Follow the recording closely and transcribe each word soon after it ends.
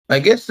My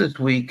guest this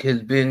week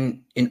has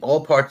been in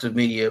all parts of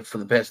media for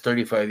the past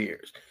 35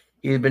 years.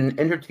 He has been an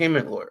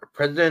entertainment lawyer,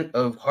 president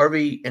of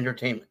Harvey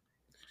Entertainment,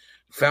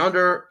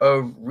 founder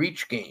of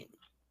Reach Game,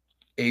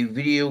 a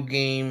video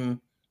game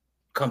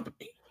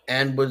company,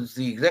 and was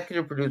the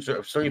executive producer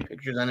of Sony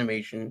Pictures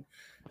Animation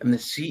and the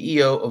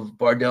CEO of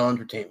Bardell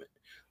Entertainment.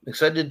 I'm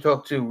excited to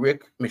talk to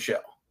Rick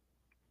Mischel.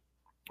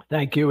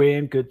 Thank you,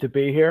 Ian. Good to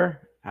be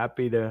here.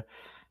 Happy to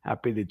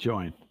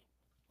join.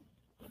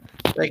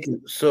 Thank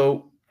you.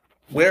 So,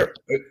 where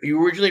are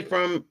you originally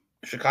from?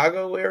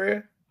 Chicago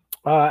area?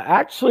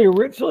 Actually,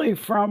 originally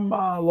from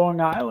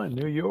Long Island,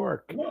 New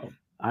York. Oh.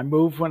 I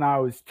moved when I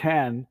was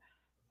 10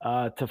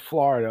 to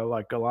Florida,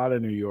 like a lot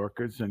of New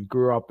Yorkers, and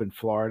grew up in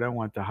Florida.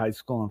 Went to high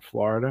school in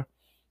Florida,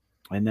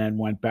 and then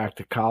went back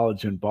to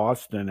college in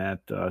Boston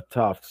at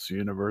Tufts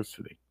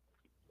University.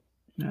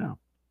 Yeah.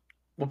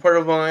 What part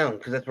of Long Island?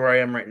 Because that's where I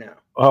am right now.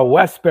 Oh,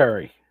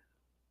 Westbury.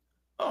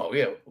 Oh,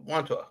 yeah,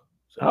 Wantua.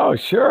 So. Oh,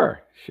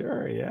 sure.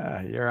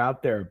 Yeah, you're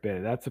out there a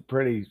bit. That's a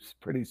pretty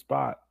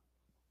spot.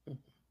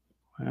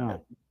 Yeah.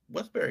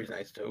 Westbury's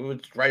nice too.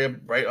 It's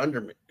right under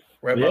me,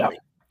 right above me.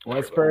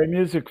 Westbury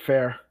Music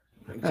Fair.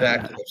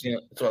 Exactly. I've seen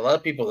it. So a lot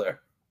of people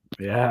there.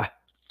 Yeah.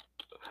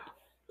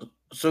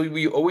 So were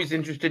you always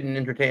interested in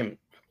entertainment?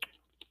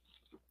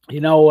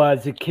 You know,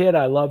 as a kid,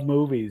 I loved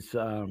movies.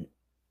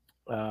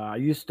 I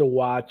used to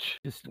watch,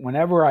 just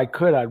whenever I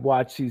could, I'd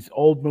watch these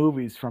old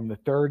movies from the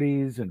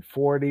 30s and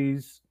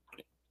 40s.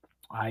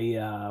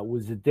 I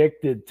was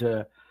addicted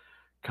to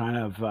kind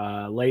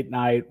of late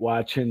night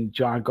watching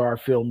John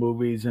Garfield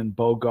movies and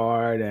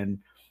Bogart and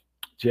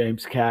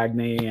James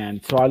Cagney.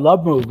 And so I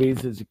love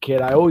movies as a kid.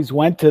 I always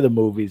went to the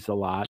movies a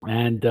lot.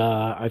 And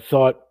I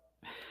thought,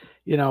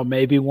 you know,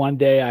 maybe one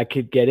day I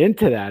could get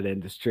into that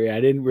industry.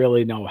 I didn't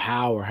really know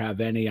how or have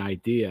any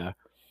idea.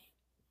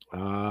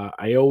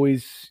 I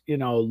always, you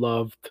know,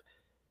 loved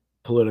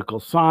political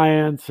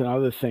science and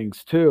other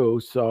things too.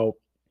 So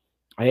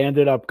I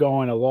ended up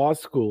going to law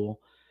school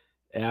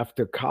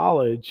after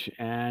college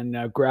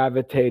and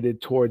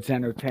gravitated towards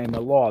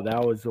entertainment law.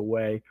 That was a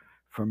way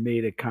for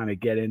me to kind of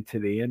get into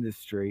the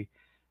industry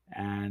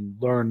and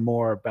learn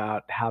more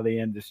about how the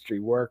industry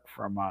worked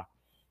from a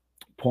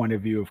point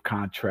of view of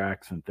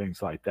contracts and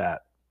things like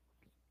that.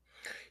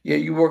 Yeah,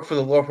 you work for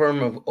the law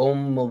firm of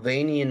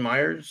O'Melveny and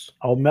Myers.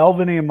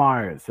 O'Melveny and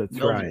Myers, that's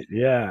right.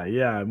 Yeah.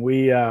 And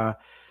we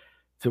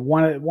it's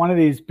one of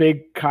these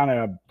big kind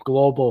of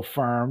global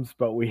firms,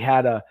 but we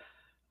had an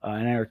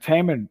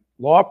entertainment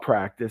law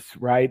practice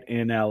right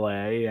in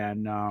LA,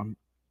 and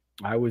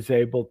I was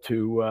able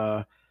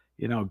to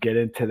you know, get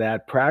into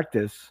that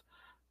practice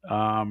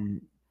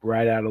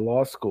right out of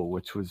law school,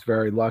 which was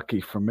very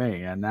lucky for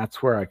me. And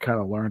that's where I kind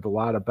of learned a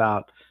lot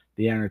about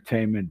the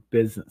entertainment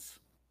business.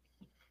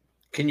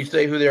 Can you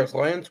say who their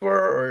clients were?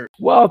 Or?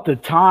 Well, at the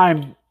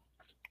time,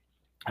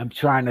 I'm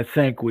trying to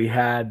think, we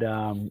had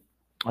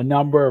a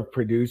number of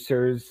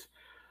producers,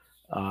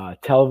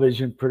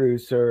 television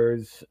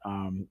producers,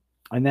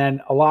 and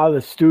then a lot of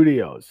the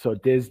studios. So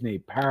Disney,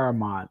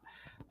 Paramount,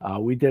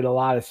 we did a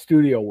lot of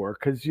studio work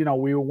because, you know,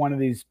 we were one of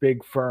these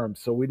big firms.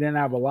 So we didn't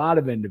have a lot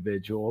of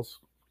individuals.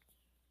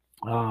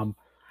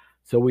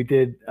 So we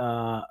did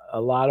a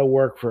lot of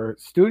work for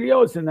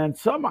studios, and then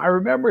I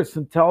remember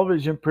some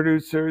television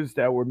producers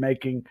that were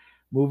making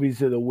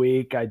movies of the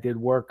week. I did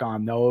work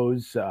on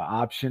those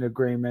option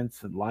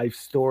agreements and life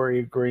story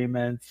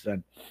agreements.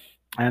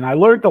 And I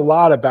learned a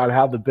lot about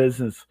how the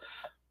business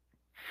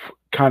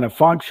kind of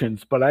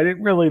functions, but I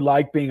didn't really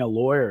like being a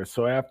lawyer.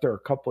 So after a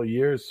couple of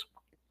years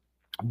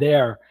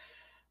there,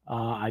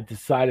 I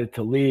decided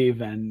to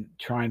leave and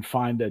try and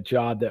find a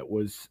job that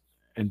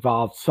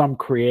involved some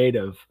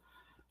creative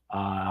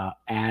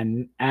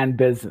and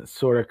business,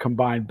 sort of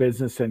combined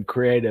business and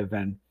creative.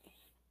 And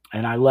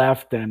I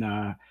left, and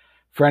a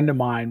friend of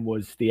mine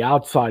was the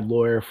outside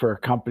lawyer for a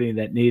company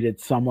that needed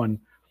someone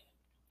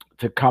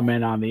to come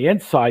in on the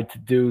inside to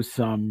do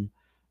some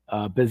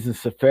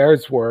business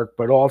affairs work,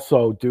 but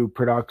also do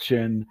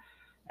production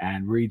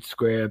and read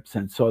scripts.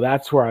 And so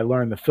that's where I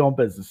learned the film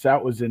business.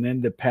 That was an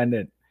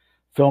independent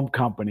film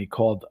company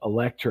called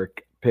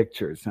Electric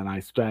Pictures. And I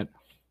spent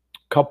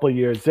a couple of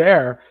years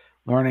there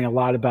learning a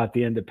lot about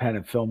the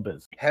independent film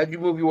business. How did you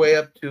move your way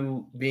up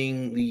to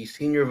being the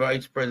senior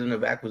vice president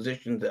of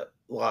acquisitions at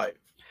Live?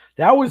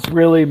 That was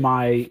really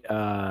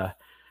my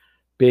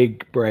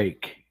big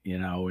break, you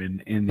know, in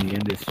the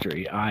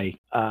industry.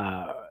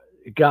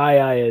 A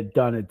guy I had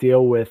done a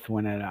deal with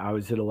when I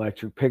was at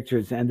Electric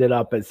Pictures ended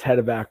up as head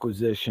of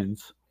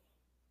acquisitions,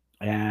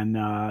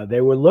 and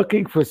they were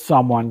looking for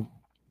someone.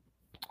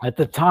 At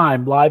the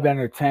time, Live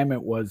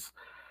Entertainment was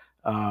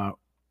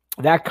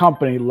that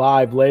company.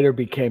 Live later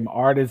became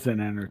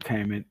Artisan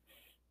Entertainment,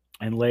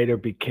 and later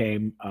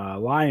became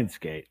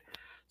Lionsgate.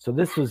 So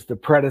this was the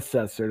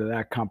predecessor to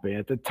that company.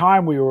 At the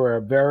time, we were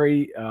a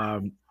very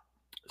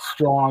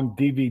strong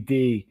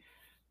DVD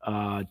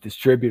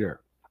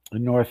distributor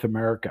in North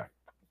America.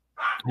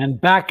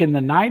 And back in the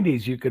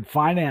 90s, you could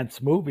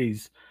finance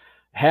movies.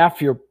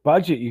 Half your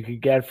budget you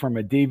could get from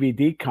a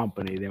DVD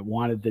company that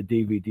wanted the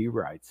DVD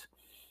rights.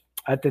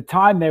 at the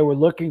time they were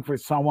looking for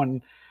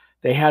someone.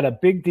 They had a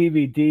big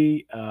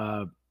DVD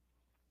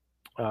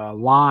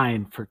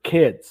line for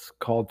kids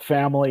called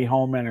Family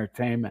Home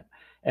Entertainment,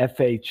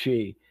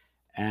 FHE.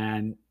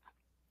 And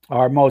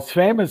our most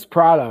famous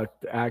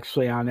product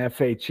actually on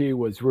FHE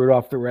was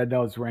Rudolph the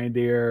Red-Nosed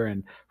Reindeer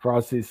and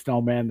Frosty the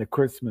Snowman, the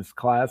Christmas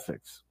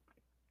classics.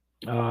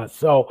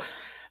 So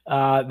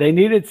they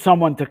needed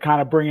someone to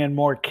kind of bring in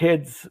more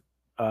kids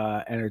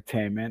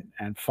entertainment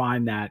and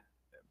find that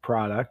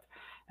product.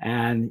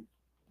 And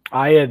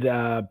I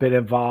had been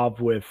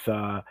involved with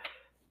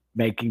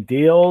making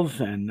deals,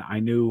 and I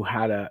knew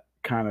how to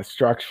kind of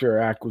structure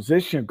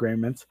acquisition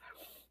agreements.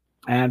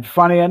 And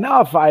funny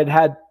enough, I'd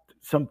had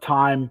some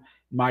time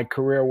in my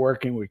career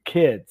working with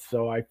kids,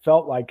 so I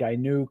felt like I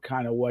knew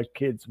kind of what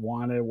kids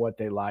wanted, what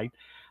they liked.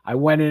 I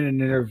went in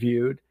and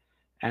interviewed,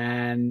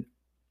 and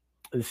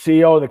the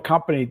CEO of the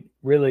company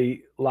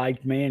really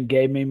liked me and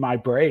gave me my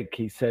break.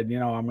 He said, you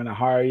know, I'm going to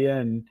hire you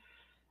and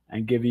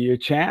give you a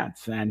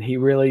chance. And he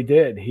really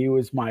did. He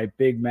was my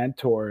big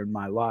mentor in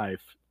my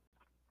life.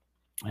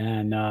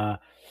 And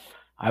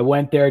I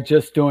went there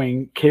just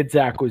doing kids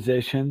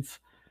acquisitions,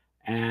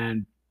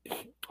 and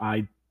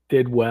I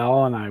did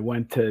well. And I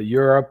went to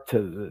Europe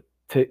to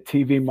the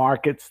TV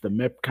markets, the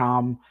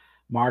MIPCOM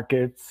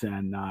markets,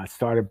 and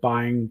started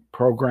buying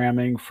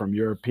programming from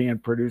European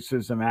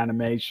producers of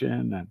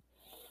animation.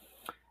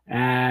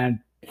 And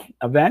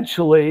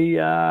eventually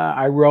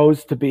I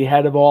rose to be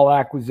head of all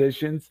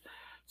acquisitions.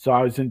 So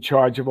I was in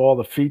charge of all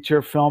the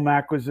feature film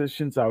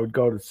acquisitions. I would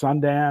go to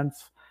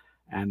Sundance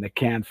and the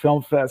Cannes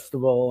Film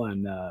Festival,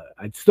 and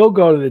I'd still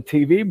go to the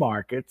TV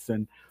markets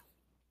and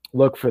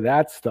look for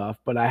that stuff.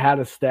 But I had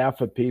a staff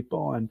of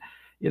people, and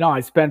you know, I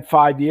spent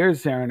 5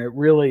 years there, and it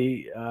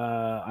really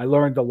I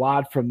learned a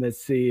lot from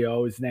this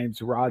CEO. His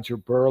name's Roger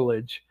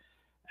Burlage,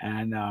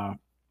 and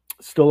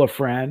still a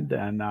friend,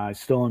 and I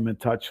still am in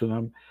touch with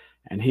him.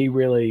 And he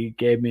really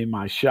gave me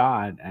my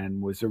shot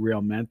and was a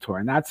real mentor.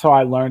 And that's how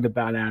I learned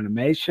about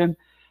animation.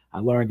 I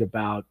learned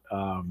about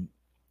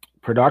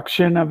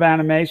production of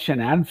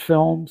animation and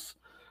films.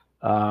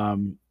 I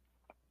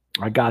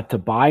got to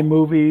buy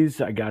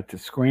movies. I got to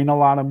screen a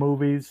lot of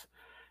movies.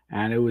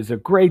 And it was a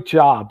great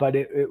job, but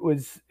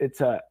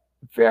it's a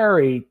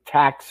very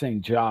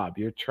taxing job.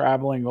 You're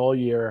traveling all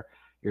year.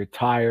 You're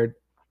tired.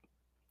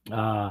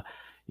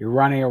 You're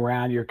running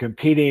around. You're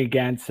competing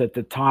against, at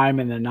the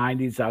time in the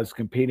 90s, I was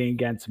competing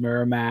against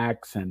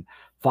Miramax and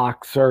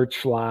Fox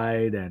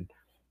Searchlight and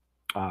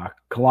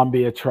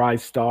Columbia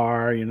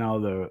TriStar, you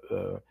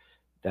know,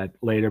 that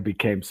later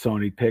became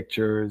Sony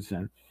Pictures.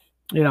 And,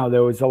 you know,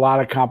 there was a lot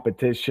of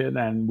competition,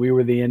 and we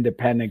were the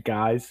independent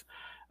guys.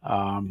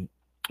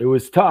 It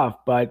was tough,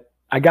 but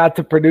I got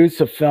to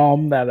produce a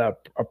film that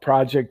a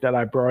project that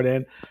I brought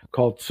in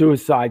called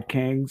Suicide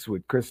Kings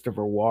with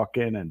Christopher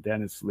Walken and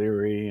Dennis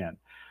Leary and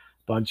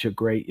bunch of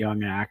great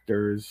young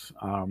actors.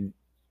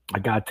 I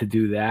got to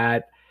do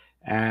that,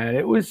 and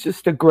it was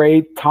just a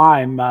great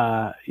time,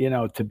 you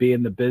know, to be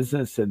in the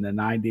business in the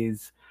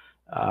 90s.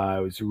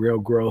 It was a real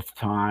growth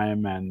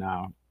time, and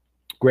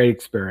great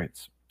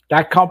experience.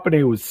 That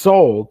company was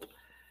sold,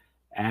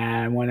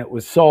 and when it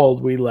was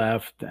sold, we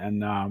left,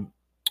 and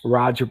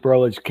Roger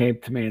Burlage came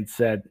to me and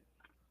said,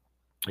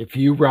 if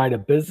you write a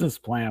business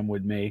plan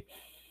with me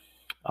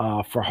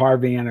for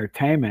Harvey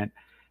Entertainment,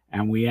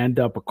 and we end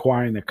up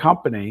acquiring the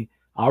company,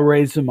 I'll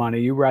raise the money,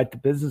 you write the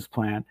business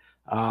plan,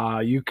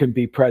 you can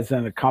be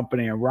president of the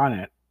company and run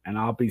it, and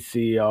I'll be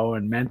CEO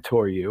and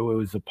mentor you. It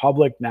was a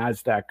public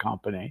NASDAQ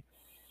company.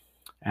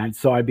 And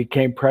so I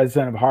became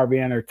president of Harvey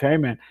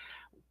Entertainment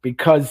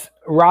because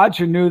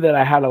Roger knew that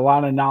I had a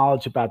lot of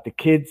knowledge about the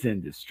kids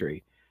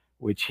industry,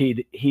 which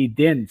he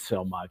didn't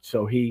so much.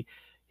 So he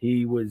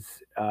was,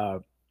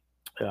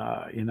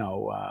 you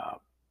know,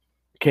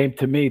 came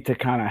to me to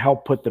kind of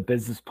help put the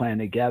business plan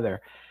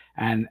together.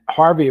 And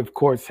Harvey, of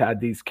course,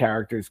 had these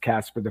characters,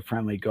 Casper the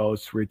Friendly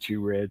Ghost, Richie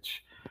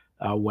Rich,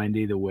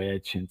 Wendy the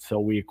Witch. And so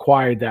we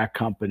acquired that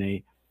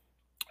company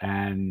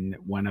and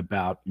went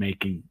about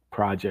making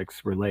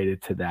projects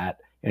related to that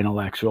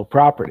intellectual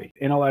property.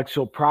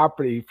 Intellectual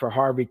property for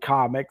Harvey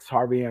Comics,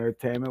 Harvey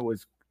Entertainment,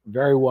 was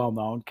very well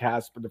known.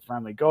 Casper the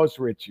Friendly Ghost,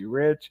 Richie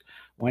Rich,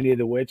 Wendy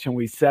the Witch. And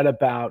we set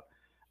about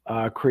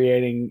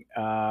creating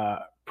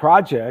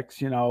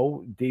projects, you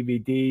know,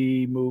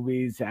 DVD,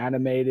 movies,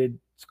 animated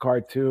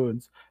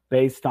cartoons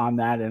based on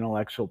that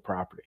intellectual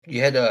property. You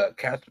had a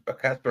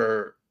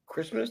Casper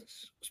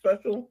Christmas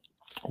special?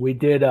 We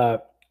did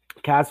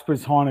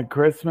Casper's Haunted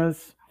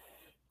Christmas.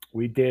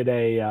 We did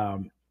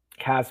a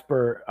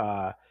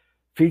Casper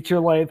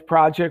feature-length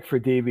project for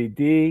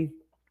DVD.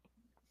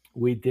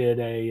 We did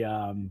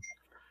a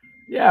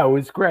yeah, it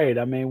was great.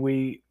 I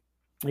mean,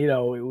 you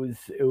know,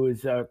 it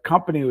was a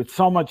company with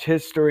so much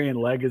history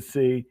and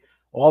legacy.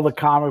 All the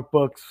comic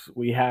books,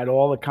 we had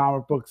all the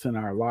comic books in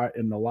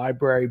the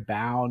library,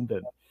 bound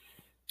and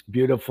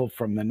beautiful,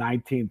 from the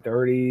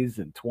 1930s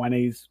and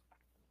 20s.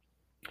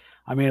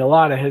 I mean, a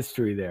lot of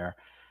history there.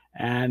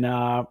 And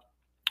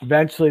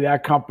eventually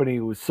that company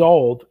was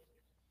sold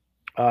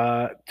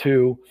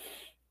to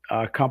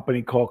a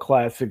company called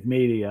Classic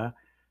Media,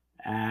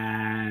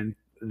 and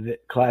the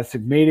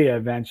Classic Media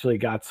eventually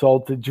got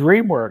sold to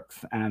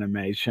DreamWorks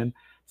Animation.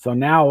 So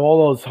now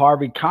all those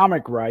Harvey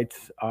comic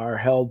rights are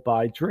held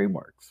by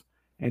DreamWorks,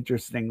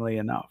 interestingly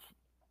enough.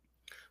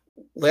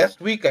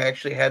 Last week, I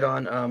actually had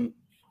on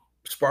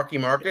Sparky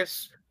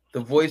Marcus,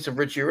 the voice of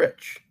Richie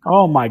Rich.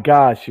 Oh my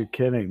gosh, you're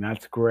kidding.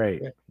 That's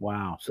great. Yeah.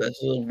 Wow. So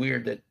that's a little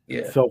weird that, yeah.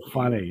 It's so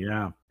funny,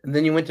 yeah. And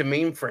then you went to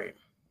Mainframe.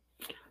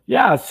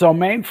 Yeah, so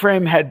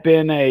Mainframe had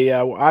been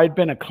I'd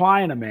been a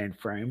client of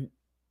Mainframe.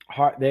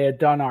 They had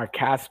done our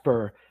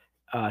Casper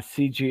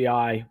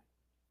CGI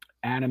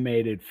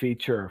animated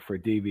feature for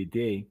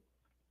DVD.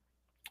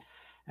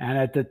 And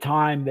at the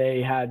time,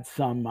 they had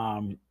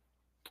some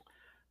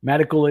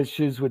medical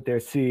issues with their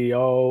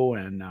CEO,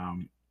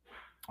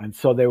 and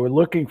so they were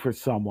looking for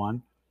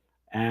someone,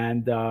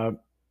 and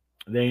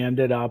they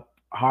ended up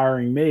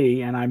hiring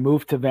me, and I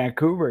moved to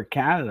Vancouver,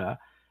 Canada,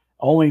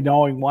 only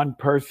knowing one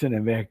person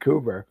in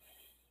Vancouver.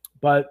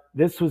 But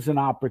this was an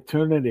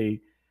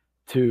opportunity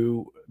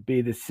to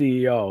be the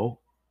CEO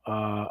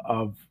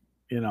of,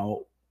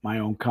 my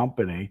own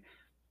company.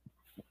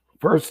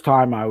 First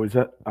time I was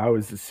the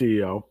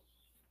CEO.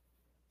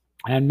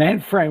 And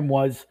Mainframe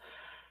was,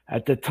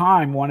 at the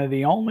time, one of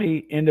the only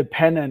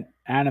independent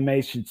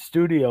animation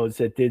studios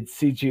that did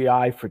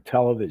CGI for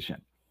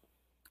television.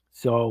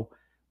 So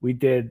we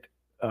did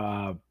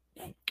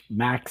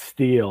Max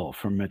Steel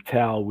from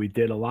Mattel. We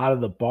did a lot of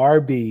the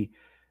Barbie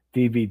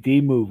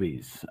DVD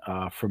movies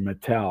from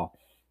Mattel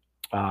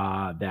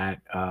that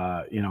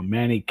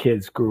many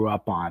kids grew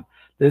up on.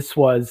 This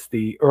was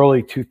the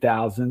early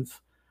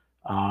 2000s.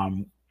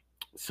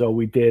 So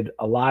we did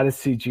a lot of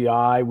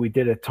CGI. We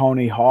did a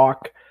Tony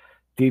Hawk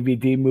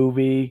DVD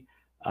movie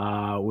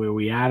where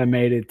we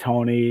animated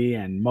Tony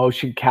and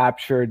motion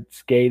captured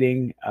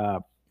skateboarding.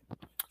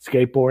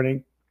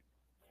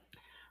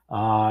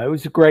 It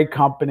was a great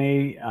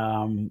company.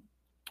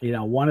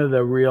 One of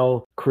the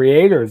real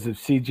creators of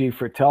CG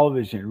for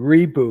television,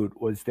 Reboot,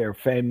 was their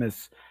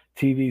famous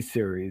TV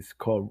series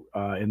called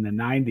in the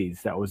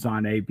 90s that was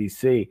on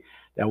ABC.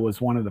 That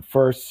was one of the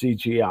first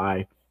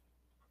CGI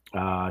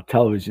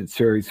television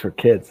series for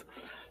kids.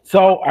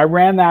 So I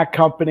ran that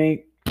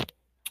company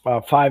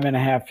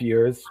 5.5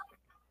 years.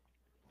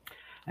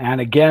 And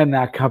again,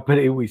 that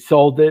company, we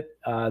sold it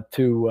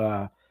to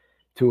a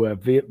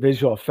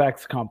visual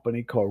effects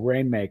company called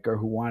Rainmaker,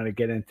 who wanted to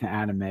get into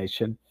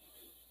animation.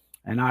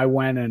 And I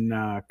went and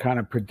kind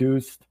of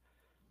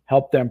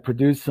helped them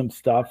produce some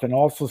stuff, and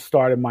also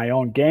started my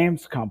own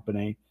games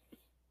company.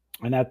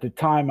 And at the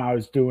time, I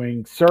was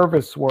doing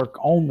service work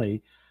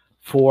only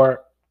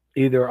for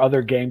either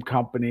other game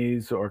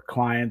companies or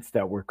clients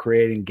that were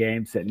creating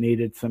games that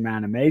needed some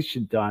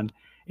animation done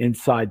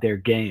inside their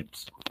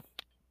games.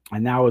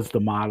 And that was the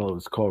model. It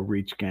was called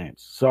Reach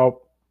Games.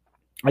 So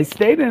I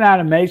stayed in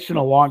animation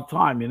a long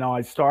time.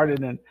 I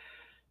started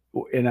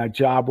in a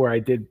job where I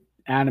did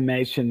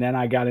animation. Then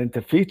I got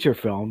into feature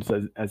films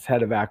as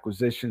head of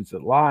acquisitions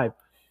at Live.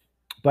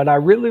 But I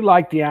really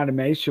liked the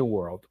animation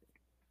world.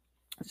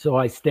 So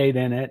I stayed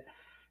in it.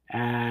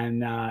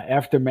 And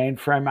after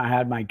Mainframe, I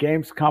had my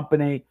games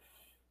company.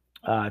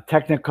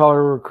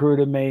 Technicolor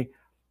recruited me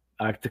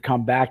to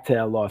come back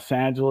to Los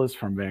Angeles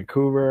from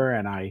Vancouver,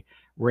 and I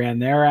ran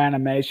their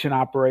animation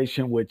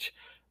operation, which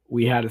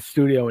we had a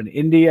studio in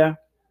India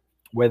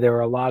where there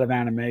were a lot of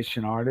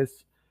animation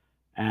artists,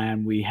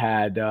 and we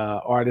had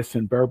artists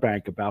in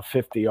Burbank, about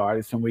 50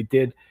 artists, and we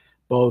did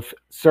both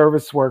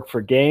service work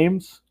for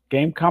game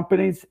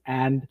companies,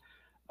 and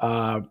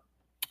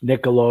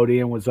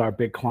Nickelodeon was our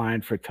big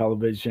client for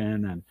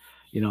television, and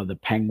the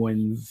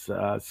Penguins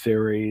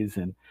series.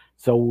 And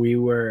so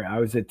I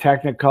was at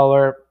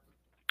Technicolor,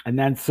 and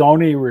then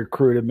Sony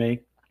recruited me.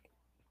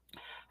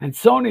 And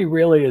Sony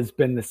really has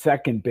been the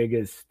second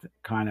biggest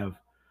kind of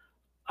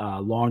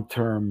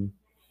long-term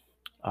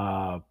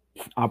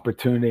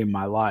opportunity in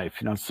my life.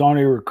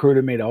 Sony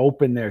recruited me to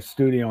open their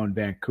studio in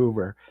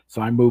Vancouver.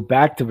 So I moved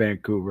back to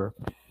Vancouver.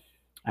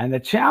 And the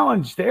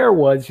challenge there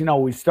was,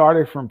 we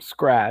started from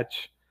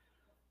scratch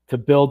to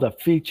build a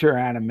feature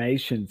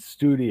animation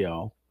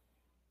studio,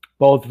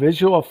 both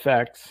visual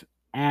effects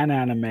and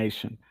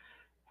animation.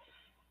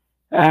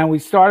 And we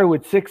started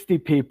with 60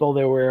 people.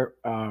 There were,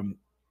 a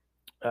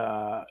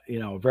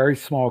very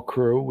small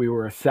crew. We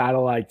were a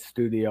satellite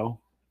studio.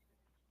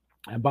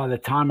 And by the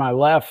time I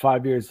left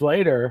 5 years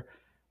later,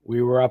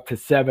 we were up to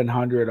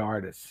 700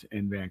 artists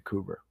in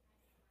Vancouver.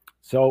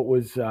 So it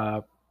was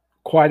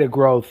quite a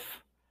growth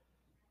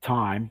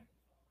time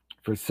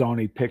for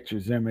Sony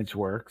Pictures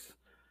Imageworks.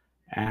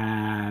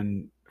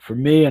 And for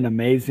me, an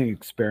amazing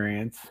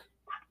experience.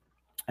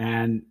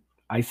 And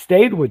I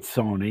stayed with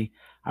Sony.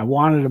 I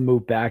wanted to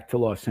move back to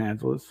Los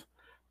Angeles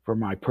for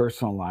my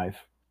personal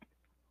life.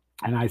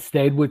 And I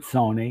stayed with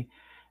Sony,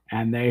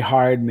 and they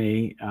hired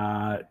me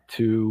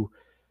to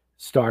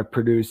start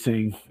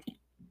producing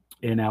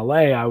in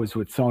LA. I was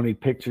with Sony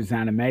Pictures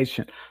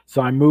Animation.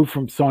 So I moved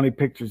from Sony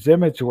Pictures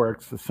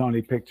Imageworks to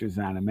Sony Pictures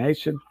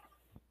Animation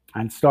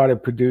and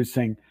started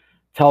producing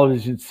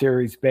television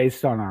series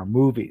based on our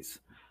movies.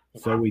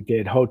 So we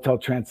did Hotel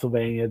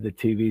Transylvania, the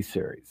TV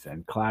series,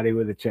 and Cloudy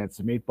with a Chance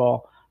of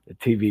Meatball, the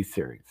TV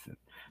series.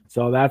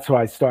 So that's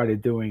what I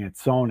started doing at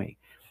Sony.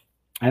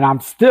 And I'm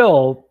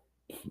still,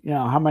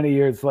 how many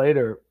years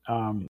later,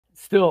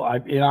 still,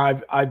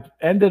 I've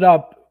ended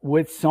up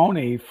with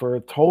Sony for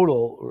a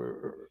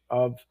total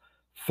of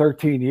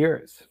 13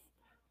 years.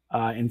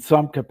 In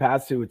some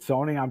capacity with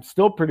Sony. I'm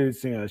still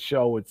producing a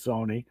show with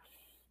Sony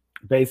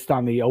based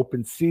on the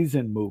open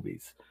season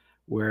movies.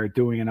 We're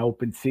doing an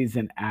open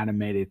season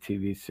animated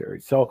TV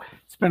series. So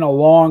it's been a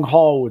long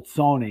haul with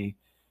Sony.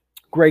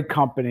 Great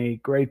company,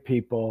 great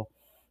people.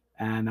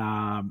 And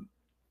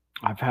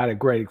I've had a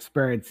great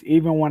experience.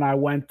 Even when I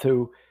went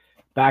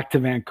back to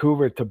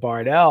Vancouver to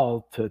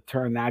Bardell to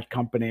turn that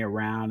company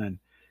around and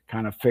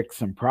kind of fix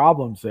some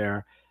problems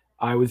there,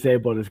 I was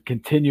able to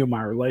continue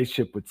my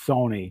relationship with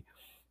Sony.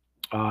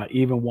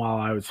 Even while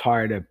I was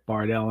hired at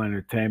Bardell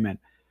Entertainment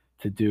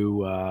to be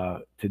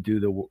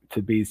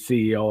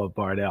CEO of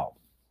Bardell,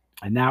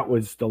 and that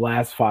was the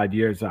last 5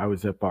 years I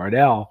was at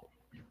Bardell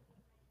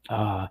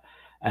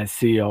as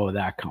CEO of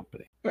that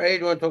company. All right,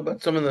 you want to talk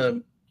about some of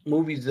the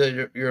movies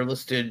that you're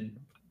listed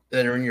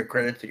that are in your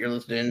credits that you're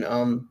listed in?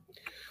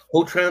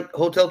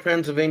 Hotel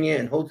Transylvania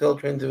and Hotel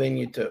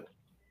Transylvania 2.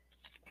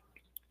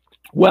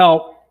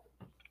 Well,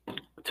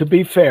 to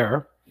be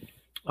fair,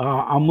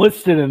 I'm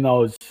listed in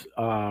those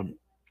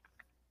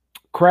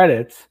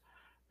credits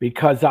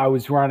because I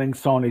was running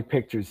Sony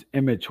Pictures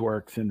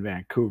ImageWorks in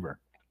Vancouver.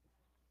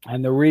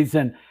 And the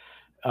reason,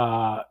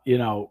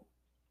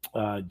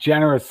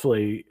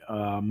 generously,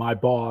 my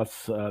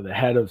boss, the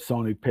head of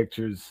Sony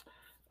Pictures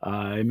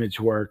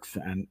ImageWorks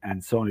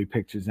and Sony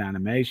Pictures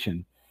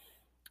Animation,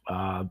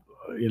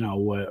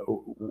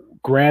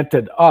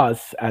 granted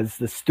us, as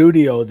the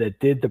studio that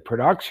did the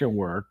production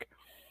work,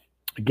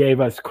 gave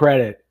us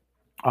credit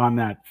on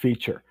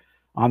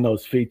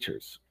those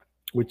features,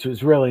 which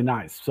was really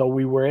nice. So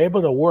we were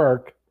able to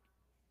work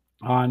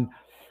on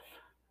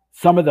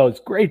some of those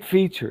great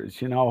features.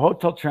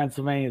 Hotel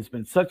Transylvania has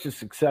been such a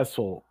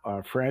successful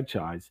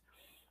franchise.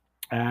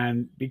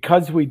 And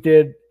because we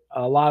did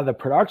a lot of the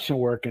production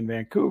work in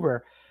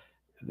Vancouver,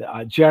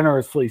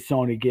 generously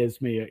Sony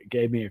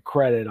gave me a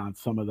credit on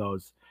some of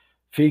those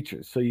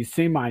features. So you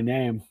see my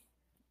name.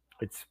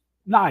 It's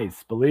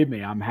nice. Believe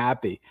me, I'm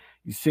happy.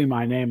 You see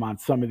my name on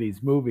some of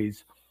these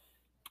movies.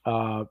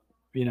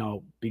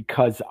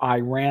 Because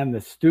I ran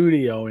the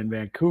studio in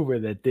Vancouver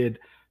that did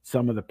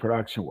some of the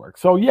production work.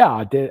 So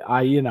yeah,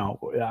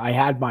 I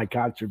had my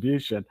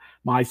contribution,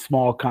 my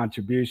small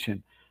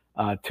contribution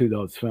to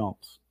those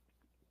films.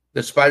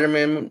 The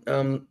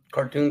Spiderman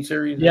cartoon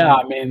series? Yeah,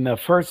 I mean, the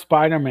first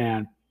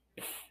Spiderman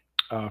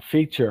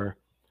feature,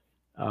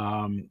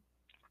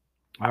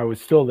 I was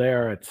still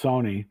there at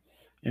Sony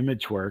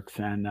ImageWorks,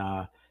 and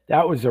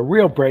that was a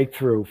real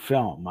breakthrough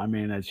film. I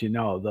mean, as you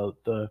know,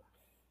 the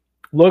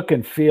look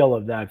and feel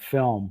of that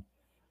film,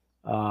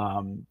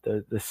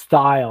 the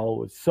style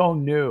was so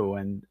new,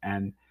 and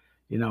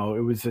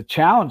it was a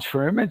challenge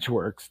for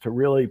ImageWorks to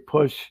really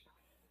push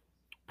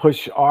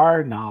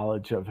our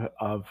knowledge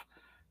of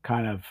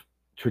kind of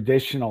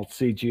traditional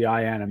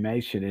CGI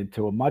animation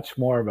into a much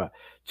more of a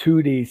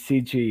 2D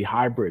CG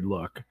hybrid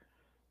look.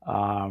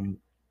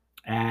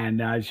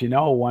 And as you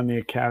know, won the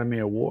Academy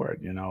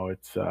Award.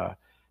 It's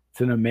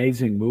an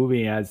amazing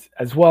movie, as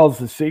well as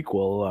the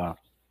sequel.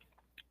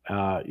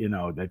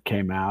 That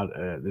came out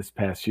this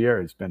past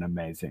year has been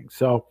amazing.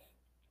 So,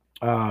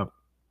 it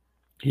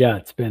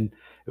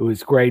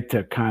was great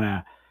to kind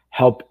of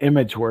help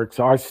ImageWorks,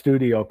 our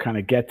studio, kind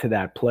of get to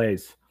that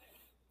place.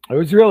 It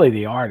was really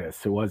the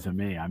artists. It wasn't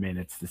me. I mean,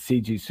 it's the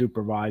CG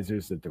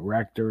supervisors, the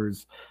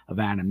directors of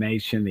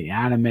animation, the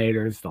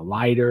animators, the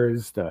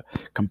lighters, the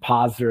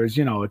compositors.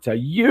 It's a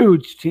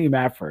huge team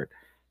effort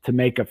to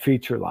make a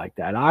feature like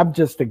that. I'm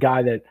just the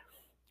guy that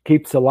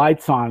keeps the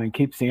lights on and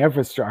keeps the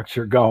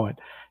infrastructure going.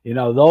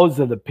 Those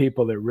are the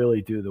people that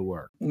really do the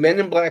work. Men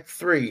in Black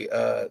 3.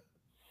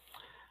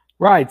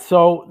 Right.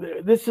 So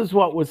this is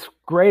what was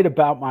great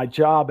about my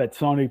job at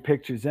Sony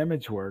Pictures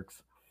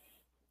ImageWorks.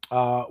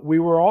 We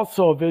were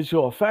also a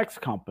visual effects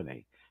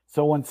company.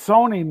 So when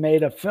Sony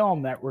made a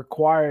film that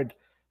required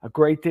a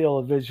great deal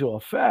of visual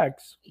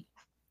effects,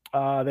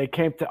 they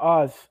came to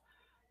us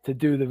to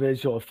do the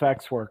visual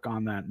effects work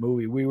on that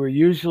movie. We were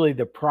usually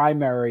the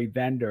primary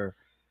vendor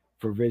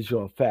for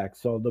visual effects.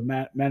 So the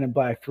Men in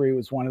Black 3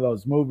 was one of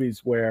those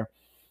movies where,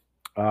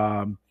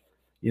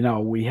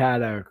 we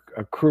had a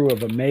crew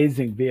of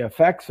amazing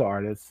VFX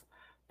artists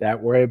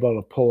that were able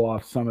to pull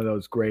off some of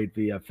those great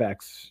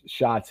VFX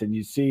shots. And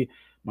you see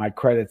my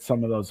credits,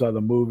 some of those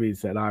other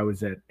movies that I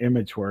was at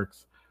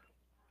ImageWorks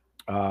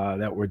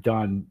that were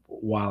done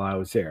while I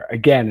was there.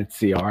 Again, it's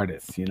the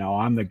artists.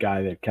 I'm the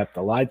guy that kept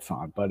the lights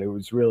on, but it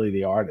was really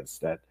the artists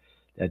that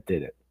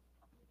did it.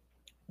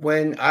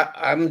 When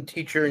I'm a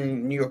teacher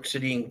in New York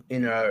City,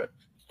 in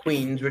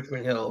Queens,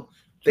 Richmond Hill,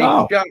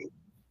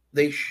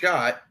 they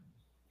shot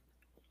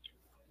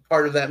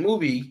part of that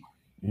movie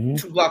 2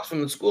 blocks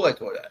from the school I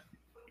taught at.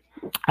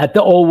 At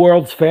the Old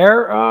World's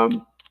Fair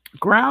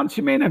grounds,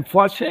 you mean, in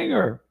Flushing,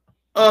 or?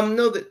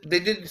 No, they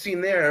did a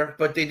scene there,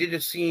 but they did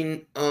a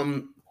scene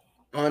on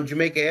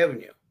Jamaica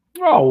Avenue.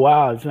 Oh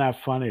wow, isn't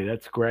that funny?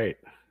 That's great.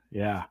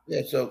 Yeah,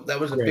 Yeah, so that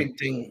was a great. big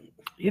thing.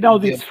 You know,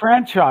 Yeah. these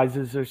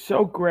franchises are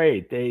so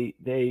great. They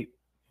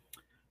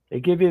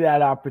give you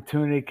that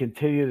opportunity to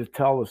continue to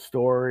tell a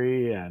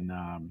story and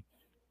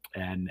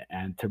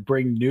to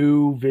bring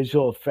new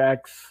visual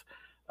effects,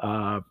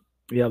 uh,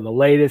 the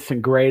latest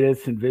and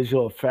greatest in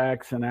visual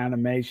effects and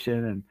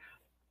animation, and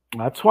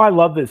that's why I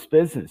love this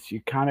business.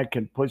 You kind of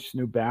can push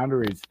new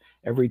boundaries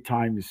every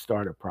time you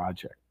start a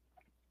project.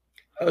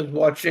 I was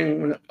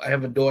watching when I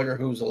have a daughter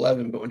who's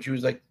 11, but when she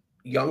was like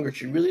younger,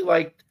 she really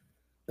liked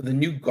the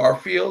new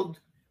Garfield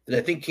that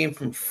I think came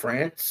from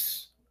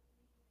France.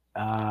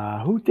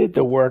 Who did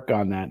the work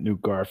on that new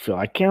Garfield?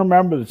 I can't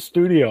remember the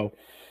studio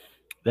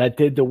that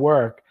did the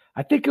work.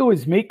 I think it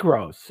was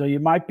Mikros, so you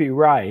might be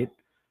right.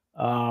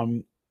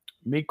 Um,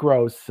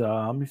 Mikros,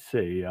 let me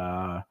see.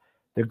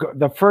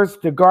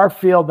 The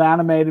Garfield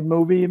animated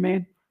movie, you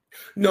mean?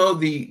 No,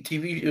 the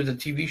TV, it was a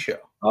TV show,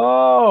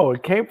 Oh,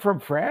 it came from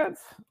France?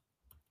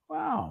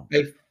 Wow.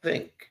 I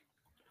think.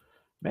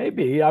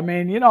 Maybe. I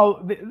mean,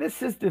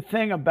 this is the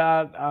thing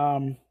about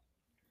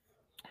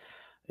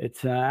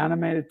it's an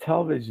animated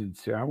television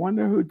series. I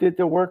wonder who did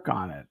the work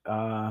on it.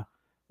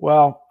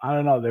 Well, I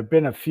don't know. There've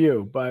been a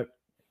few, but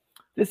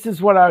this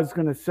is what I was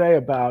going to say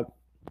about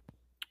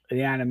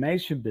the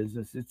animation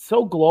business. It's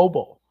so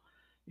global.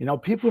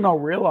 People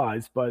don't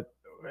realize, but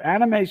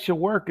animation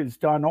work is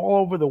done all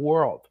over the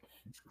world.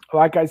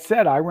 Like I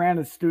said, I ran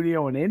a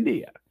studio in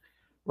India,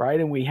 right?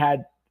 And we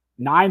had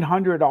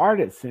 900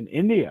 artists in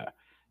India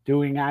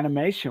doing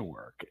animation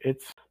work.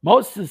 It's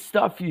most of the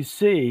stuff you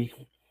see,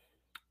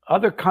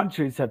 other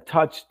countries have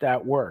touched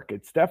that work.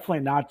 It's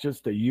definitely not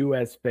just a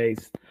US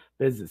based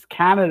business.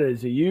 Canada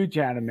is a huge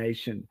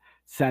animation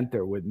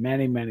center with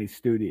many, many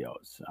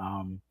studios.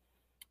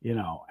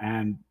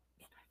 And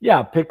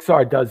yeah,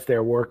 Pixar does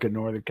their work in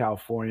Northern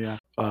California.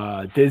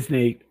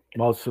 Disney,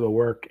 most of the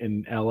work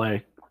in LA,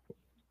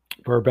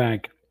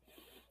 Burbank.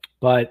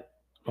 But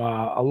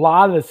a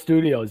lot of the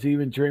studios,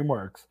 even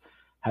DreamWorks,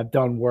 have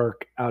done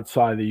work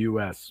outside the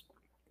US.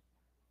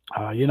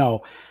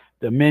 The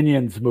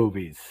Minions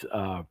movies.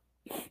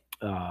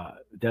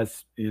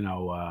 That's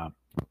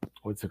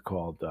what's it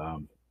called?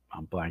 I'm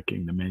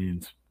blanking. The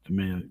Minions.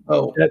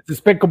 Oh, That's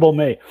Despicable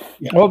Me.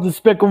 yeah. Well,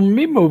 Despicable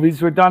Me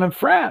movies were done in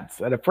France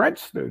at a French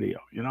studio.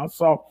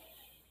 So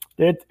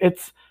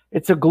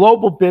it's a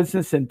global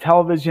business in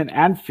television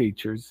and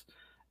features,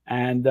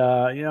 and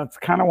it's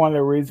kind of one of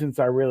the reasons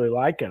I really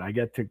like it. I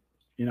get to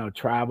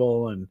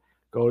travel and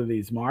go to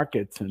these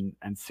markets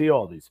and see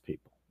all these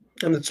people.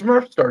 And the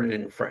Smurfs started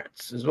in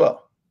France as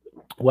well.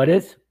 What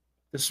is?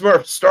 The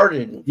Smurfs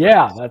started in France.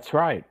 Yeah, that's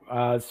right.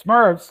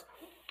 Smurfs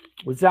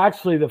was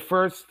actually the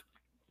first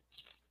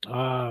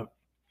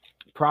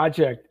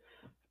project.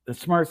 The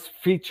Smurfs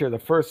feature, the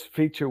first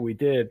feature we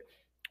did,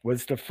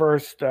 was the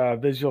first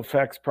visual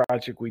effects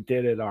project we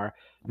did at our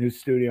new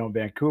studio in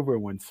Vancouver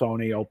when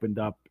Sony opened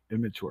up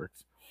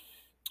ImageWorks.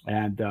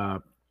 And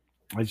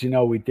as you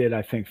know, we did,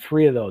 I think,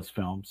 3 of those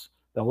films.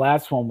 The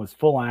last one was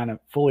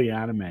fully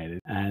animated.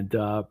 And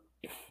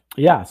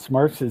yeah,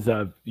 Smurfs is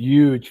a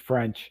huge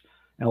French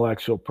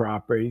intellectual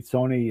property.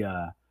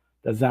 Sony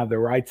doesn't have the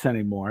rights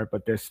anymore,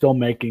 but they're still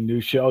making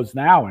new shows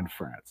now in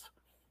France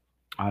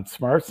on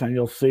Smurfs, and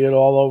you'll see it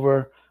all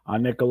over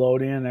on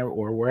Nickelodeon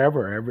or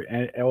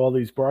wherever. All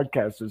these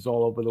broadcasters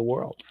all over the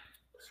world.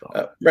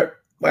 So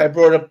I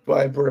brought up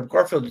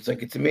Garfield.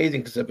 It's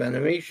amazing because of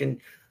animation.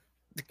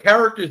 The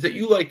characters that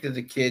you liked as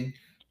a kid,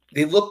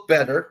 they look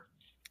better,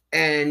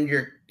 and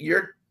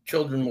your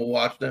children will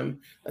watch them,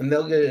 and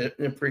they'll get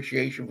an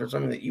appreciation for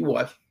something that you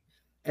watched,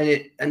 and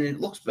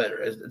it looks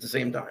better at the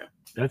same time.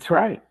 That's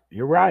right.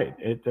 You're right.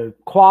 The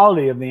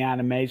quality of the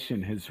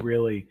animation has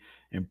really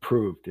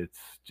improved. It's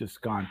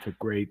just gone to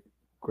great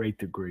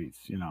degrees.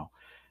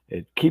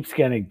 It keeps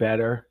getting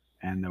better,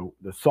 and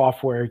the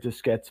software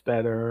just gets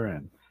better,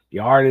 and the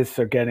artists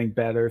are getting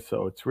better.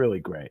 So it's really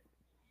great.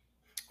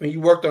 I mean,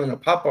 you worked on a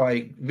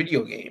Popeye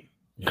video game.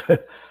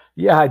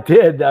 Yeah, I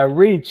did.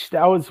 Reach.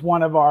 That was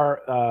one of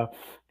our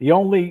the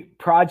only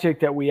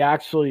project that we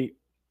actually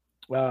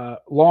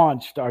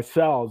launched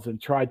ourselves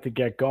and tried to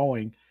get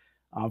going.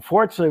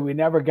 Unfortunately, we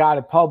never got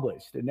it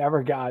published. It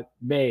never got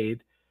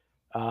made.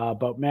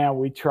 But man,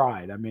 we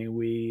tried. I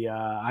mean,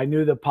 I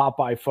knew the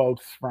Popeye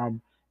folks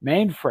from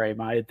Mainframe.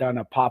 I had done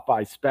a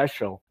Popeye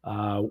special,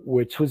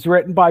 which was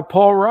written by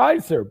Paul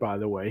Reiser, by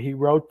the way. He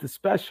wrote the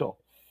special.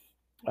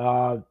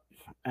 So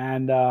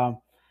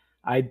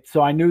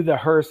I knew the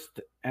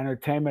Hearst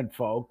Entertainment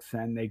folks,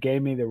 and they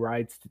gave me the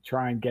rights to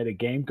try and get a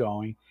game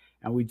going.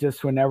 And we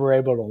just were never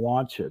able to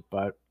launch it,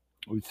 but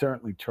we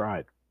certainly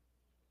tried.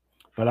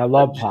 But I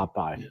love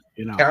Popeye.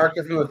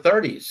 Character from the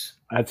 30s.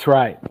 That's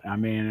right. I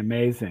mean,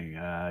 amazing.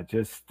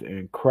 Just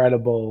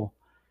incredible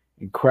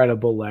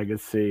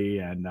legacy.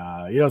 And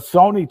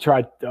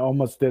Sony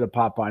almost did a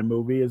Popeye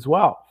movie as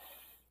well.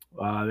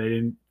 They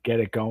didn't get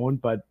it going,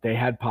 but they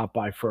had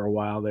Popeye for a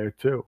while there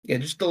too. Yeah,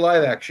 just the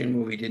live action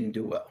movie didn't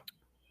do well.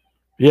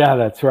 Yeah,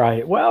 that's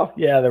right. Well,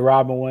 yeah, the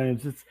Robin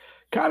Williams. It's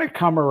kind of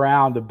come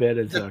around a bit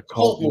as It's a a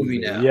cult cult movie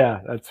movie. now.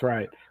 Yeah, that's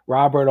right.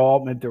 Robert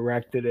Altman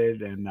directed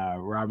it, and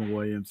Robin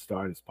Williams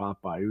starred as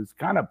Popeye. It was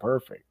kind of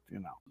perfect, you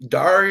know.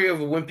 Diary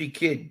of a Wimpy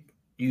Kid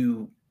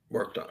you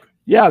worked on.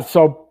 Yeah,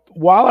 so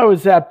while I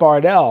was at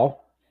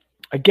Bardell,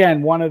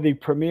 again, one of the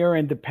premier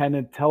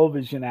independent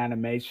television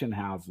animation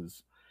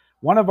houses,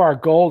 one of our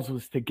goals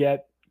was to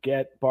get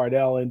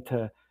Bardell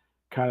into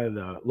kind of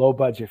the low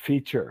budget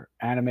feature,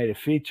 animated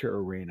feature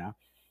arena.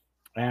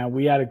 And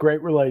we had a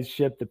great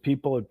relationship, the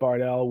people at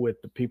Bardell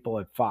with the people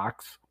at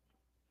Fox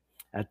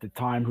at the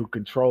time who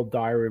controlled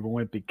Diary of a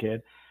Wimpy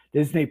Kid.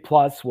 Disney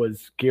Plus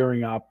was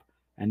gearing up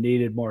and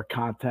needed more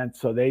content.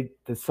 So they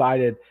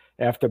decided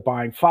after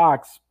buying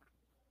Fox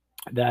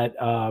that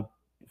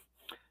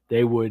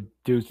they would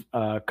do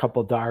a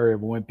couple Diary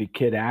of a Wimpy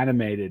Kid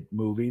animated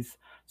movies.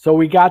 So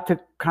we got to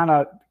kind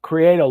of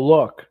create a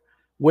look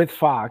with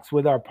Fox,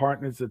 with our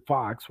partners at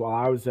Fox, while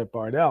I was at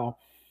Bardell,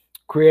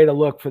 create a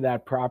look for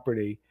that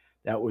property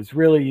that was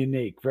really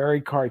unique,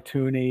 very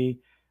cartoony,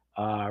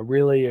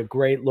 really a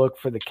great look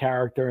for the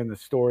character and the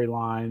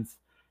storylines.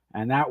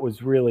 And that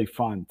was really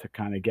fun to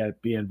kind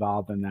of be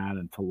involved in that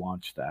and to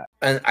launch that.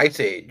 And Ice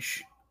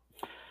Age.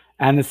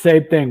 And the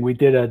same thing, we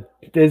did a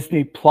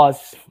Disney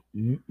Plus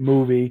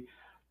movie,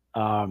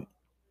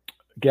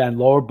 again,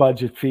 lower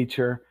budget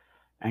feature,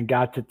 and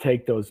got to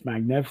take those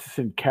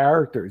magnificent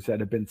characters that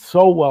have been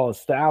so well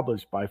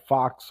established by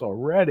Fox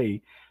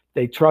already.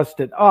 They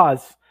trusted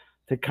us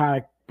to kind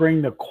of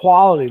bring the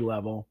quality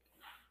level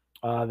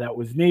that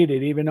was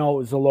needed, even though it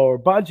was a lower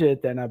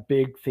budget than a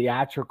big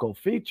theatrical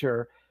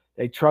feature.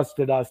 They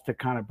trusted us to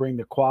kind of bring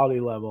the quality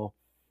level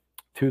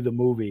to the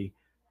movie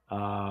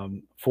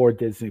for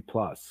Disney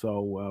Plus.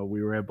 So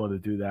we were able to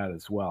do that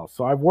as well.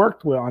 So I've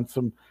worked with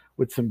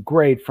some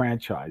great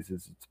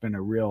franchises. It's been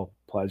a real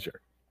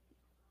pleasure.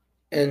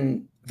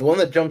 And the one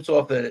that jumps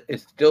off that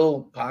is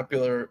still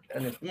popular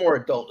and it's more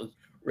adult is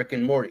Rick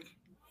and Morty.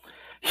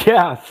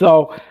 Yeah.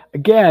 So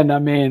again, I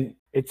mean,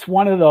 it's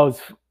one of those,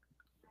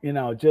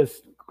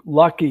 just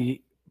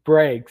lucky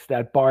breaks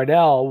that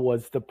Bardell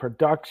was the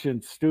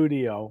production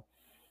studio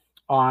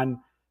on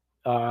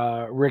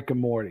Rick and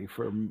Morty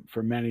for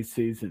many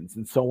seasons.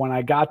 And so when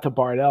I got to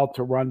Bardell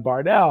to run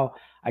Bardell,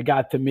 I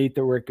got to meet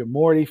the Rick and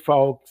Morty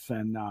folks.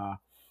 And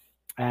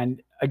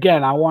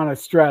again, I want to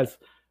stress,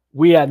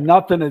 we had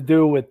nothing to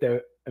do with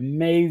the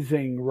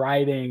amazing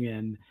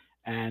writing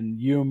and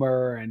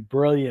humor and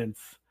brilliance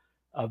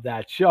of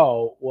that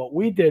show. What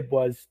we did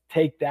was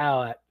take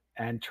that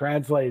and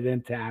translate it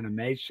into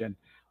animation,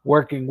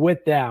 working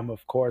with them,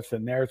 of course,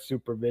 in their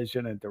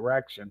supervision and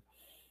direction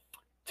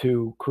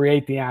to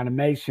create the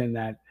animation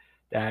that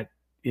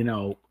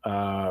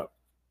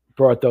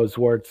brought those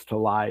words to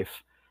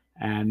life.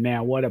 And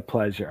man, what a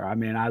pleasure. I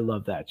mean, I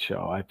love that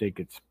show. I think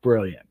it's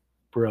brilliant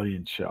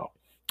show.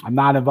 I'm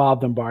not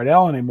involved in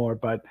Bardell anymore,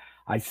 but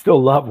I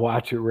still love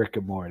watching Rick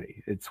and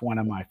Morty. It's one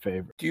of my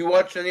favorites. Do you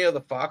watch any of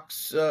the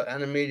Fox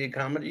animated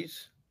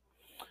comedies?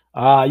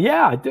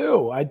 Yeah, I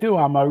do.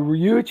 I'm a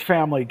huge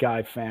Family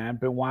Guy fan.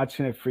 Been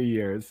watching it for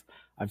years.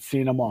 I've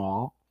seen them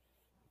all.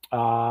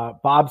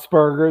 Bob's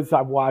Burgers,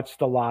 I've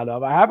watched a lot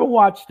of. I haven't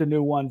watched the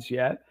new ones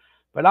yet,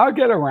 but I'll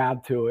get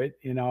around to it.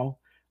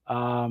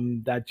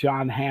 That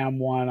John Hamm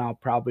one I'll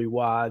probably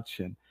watch,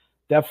 and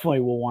definitely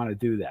will want to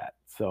do that.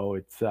 So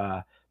it's,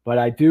 but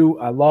I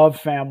love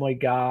Family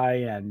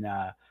Guy and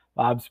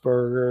Bob's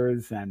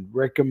Burgers and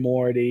Rick and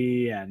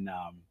Morty and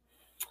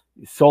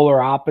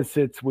Solar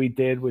Opposites we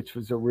did, which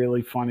was a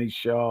really funny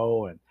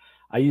show. And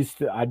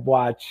I'd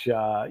watch,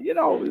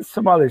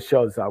 some other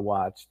shows I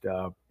watched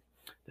that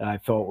I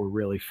thought were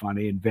really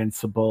funny,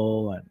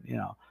 Invincible and,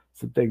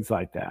 some things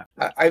like that.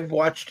 I've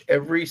watched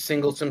every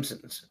single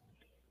Simpsons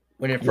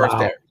when it first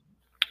aired.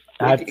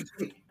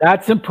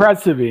 That's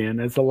impressive, Ian.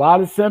 There's a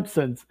lot of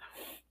Simpsons.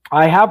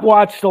 I have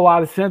watched a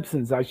lot of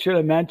Simpsons. I should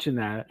have mentioned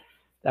that.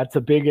 That's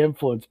a big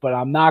influence, but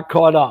I'm not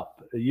caught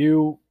up.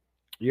 You're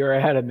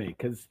ahead of me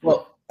because.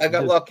 Well, I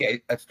got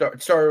lucky. I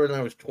started when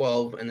I was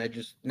 12, and I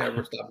just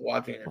never stopped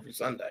watching it every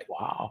Sunday.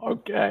 Wow.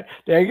 Okay.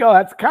 There you go.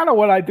 That's kind of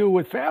what I do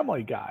with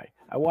Family Guy.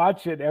 I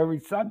watch it every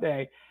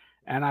Sunday,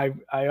 and I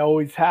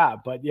always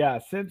have. But yeah,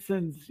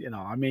 Simpsons.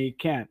 You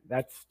can't.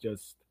 That's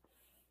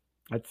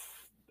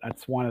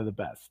one of the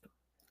best.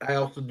 I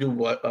also do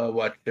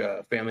watch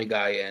Family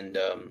Guy and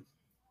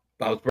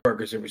Bob's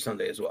Burgers every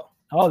Sunday as well.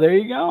 Oh, there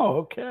you go.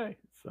 Okay.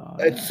 So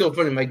it's so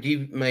funny.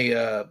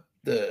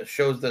 The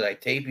shows that I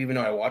tape, even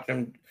though I watch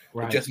them.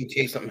 Right. Just in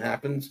case something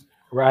happens.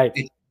 Right.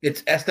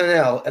 It's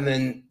SNL and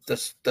then the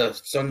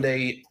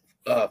Sunday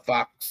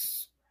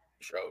Fox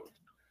shows.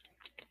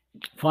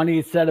 Funny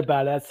you said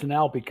about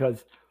SNL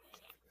because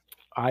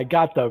I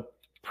got the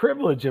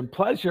privilege and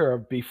pleasure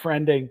of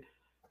befriending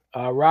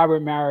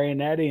Robert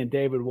Marianetti and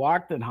David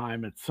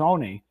Wachtenheim at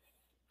Sony,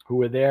 who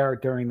were there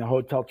during the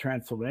Hotel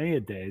Transylvania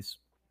days.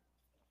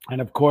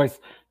 And of course,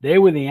 they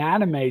were the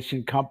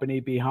animation company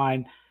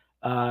behind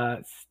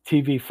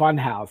TV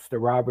Funhouse, the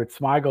Robert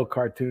Smigel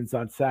cartoons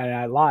on Saturday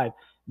Night Live.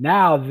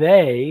 Now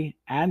they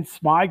and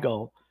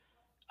Smigel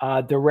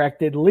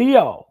directed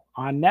Leo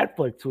on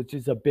Netflix, which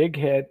is a big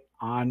hit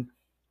on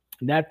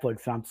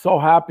Netflix. I'm so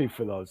happy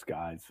for those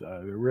guys.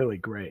 They're really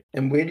great.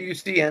 And where do you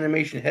see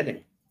animation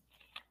heading?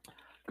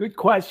 Good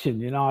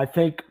question. I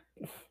think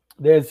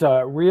there's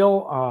a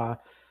real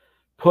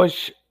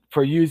push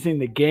for using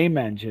the game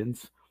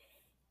engines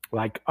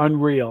like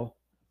Unreal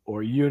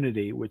or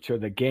Unity, which are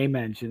the game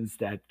engines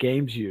that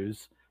games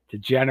use to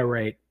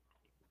generate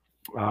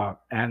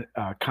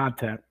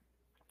content,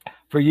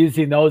 for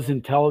using those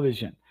in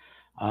television.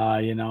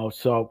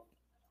 So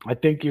I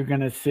think you're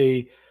going to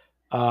see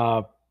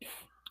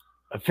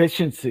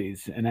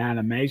efficiencies in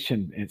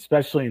animation,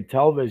 especially in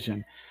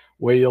television,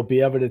 where you'll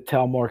be able to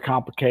tell more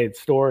complicated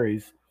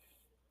stories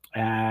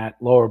at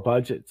lower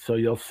budgets. So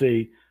you'll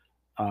see,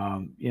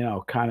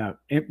 kind of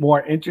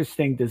more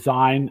interesting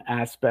design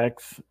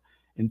aspects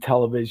in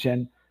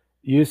television.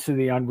 Use of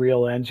the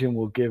Unreal Engine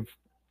will give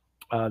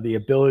the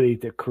ability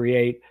to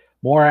create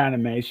more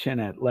animation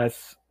at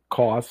less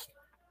cost.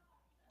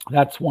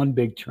 That's one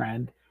big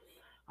trend.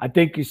 I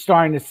think you're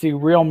starting to see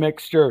real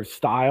mixture of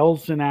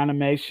styles in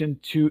animation,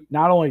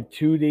 not only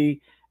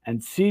 2D and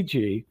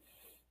CG,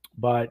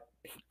 but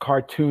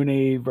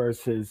cartoony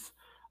versus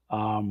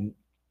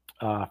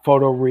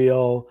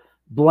photoreal,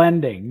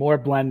 more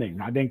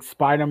blending. I think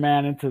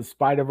Spiderman Into the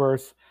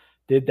Spider-Verse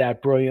did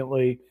that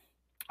brilliantly.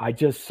 I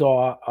just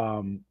saw,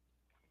 I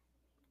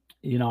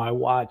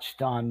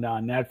watched on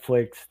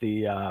Netflix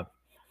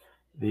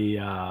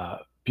the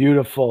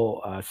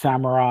beautiful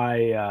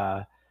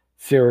samurai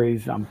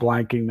series. I'm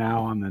blanking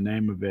now on the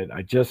name of it.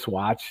 I just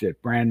watched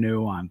it, brand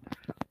new on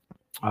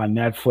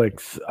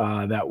Netflix.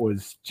 That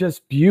was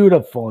just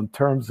beautiful in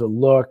terms of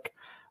look.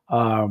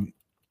 I'll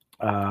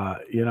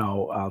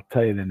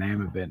tell you the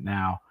name of it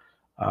now.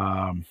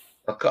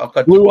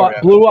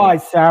 Blue Eye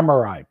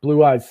Samurai.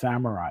 Blue Eye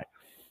Samurai.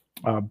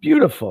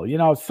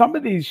 Beautiful. Some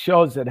of these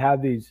shows that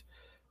have these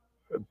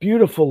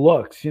beautiful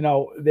looks.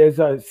 There's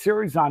a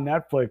series on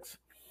Netflix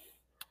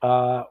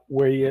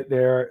where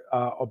there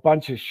are a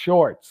bunch of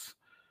shorts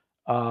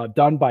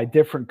done by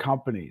different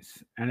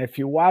companies, and if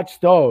you watch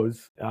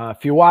those,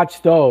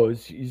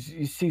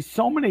 you see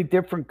so many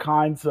different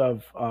kinds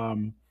of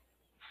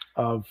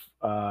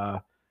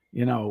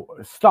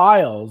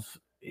styles,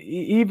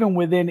 even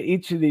within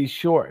each of these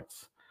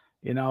shorts.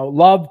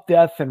 Love,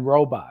 Death, and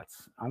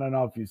Robots. I don't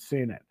know if you've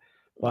seen it,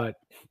 but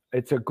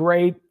it's a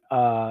great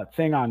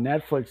thing on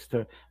Netflix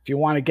if you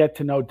want to get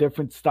to know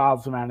different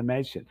styles of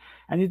animation.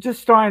 And you're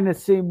just starting to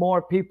see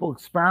more people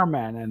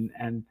experiment,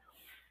 and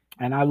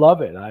I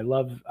love it. I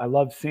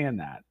love seeing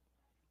that.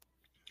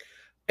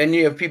 And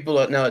you have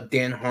people now,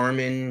 Dan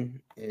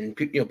Harmon, and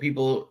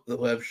people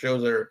that have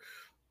shows that are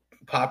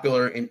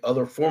popular in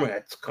other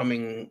formats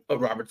coming.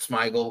 Robert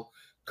Smigel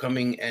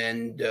coming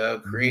and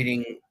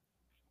creating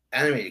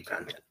animated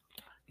content.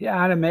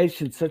 Yeah,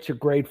 animation's such a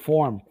great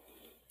form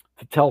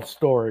to tell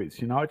stories.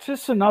 It's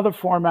just another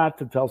format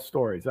to tell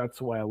stories. That's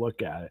the way I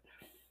look at it.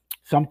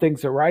 Some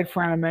things are right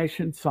for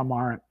animation, some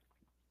aren't.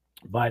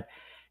 But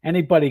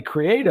anybody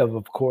creative,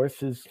 of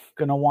course, is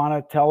going to want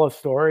to tell a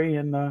story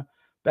in the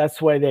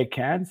best way they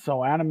can.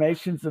 So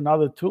animation's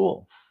another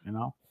tool.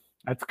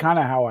 That's kind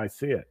of how I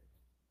see it.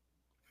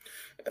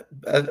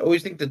 I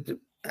always think that the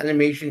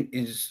animation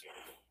is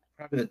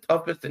probably the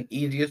toughest and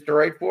easiest to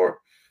write for,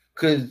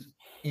 because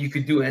you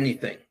could do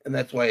anything, and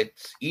that's why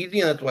it's easy,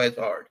 and that's why it's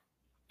hard.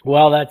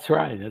 Well, that's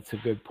right. That's a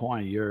good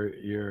point.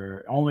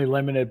 You're only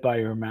limited by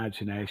your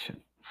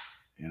imagination.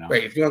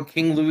 Right. If you want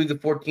King Louis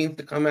XIV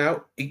to come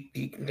out,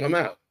 he can come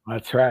out.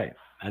 That's right.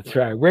 That's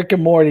right. Rick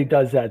and Morty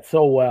does that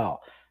so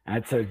well. And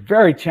it's a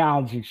very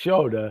challenging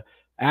show to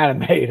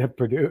animate and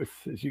produce,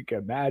 as you can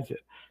imagine,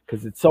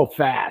 because it's so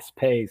fast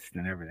paced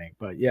and everything.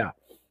 But yeah,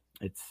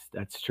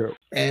 that's true.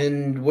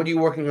 And what are you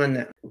working on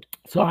now?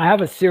 So I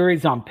have a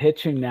series I'm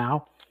pitching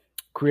now,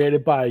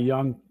 created by a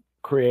young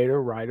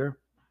writer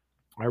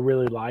I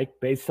really like,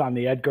 based on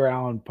the Edgar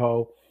Allan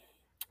Poe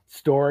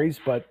stories,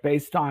 but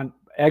based on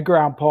Edgar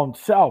Allan Poe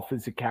himself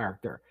as a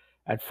character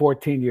at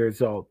 14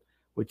 years old,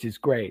 which is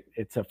great.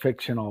 It's a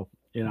fictional,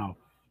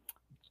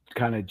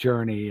 kind of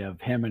journey of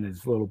him and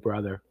his little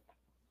brother.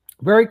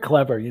 Very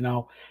clever,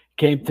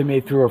 came to me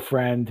through a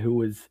friend who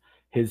was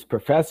his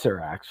professor,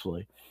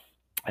 actually.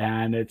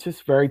 And it's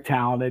just very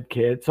talented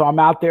kid. So I'm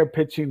out there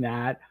pitching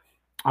that.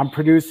 I'm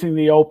producing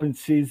the open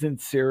season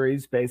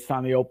series based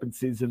on the open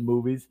season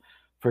movies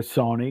for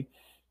Sony.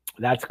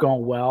 That's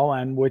going well.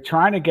 And we're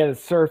trying to get a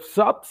Surf's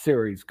Up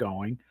series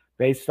going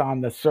based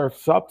on the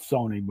Surf's Up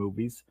Sony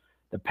movies,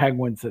 the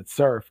penguins that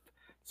surfed.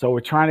 So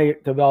we're trying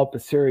to develop a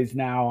series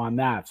now on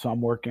that. So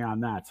I'm working on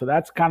that. So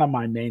that's kind of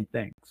my main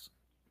things.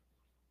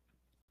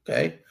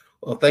 Okay.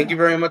 Well, thank you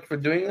very much for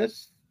doing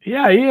this.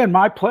 Yeah, Ian,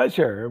 my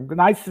pleasure.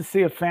 Nice to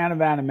see a fan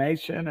of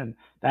animation, and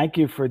thank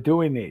you for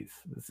doing these.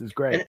 This is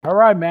great. All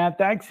right, man.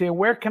 Thanks, Ian.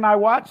 Where can I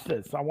watch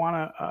this? I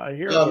want to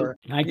hear more.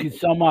 Thank you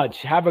so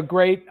much. Have a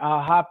great,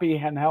 happy,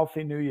 and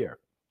healthy New Year.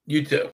 You too.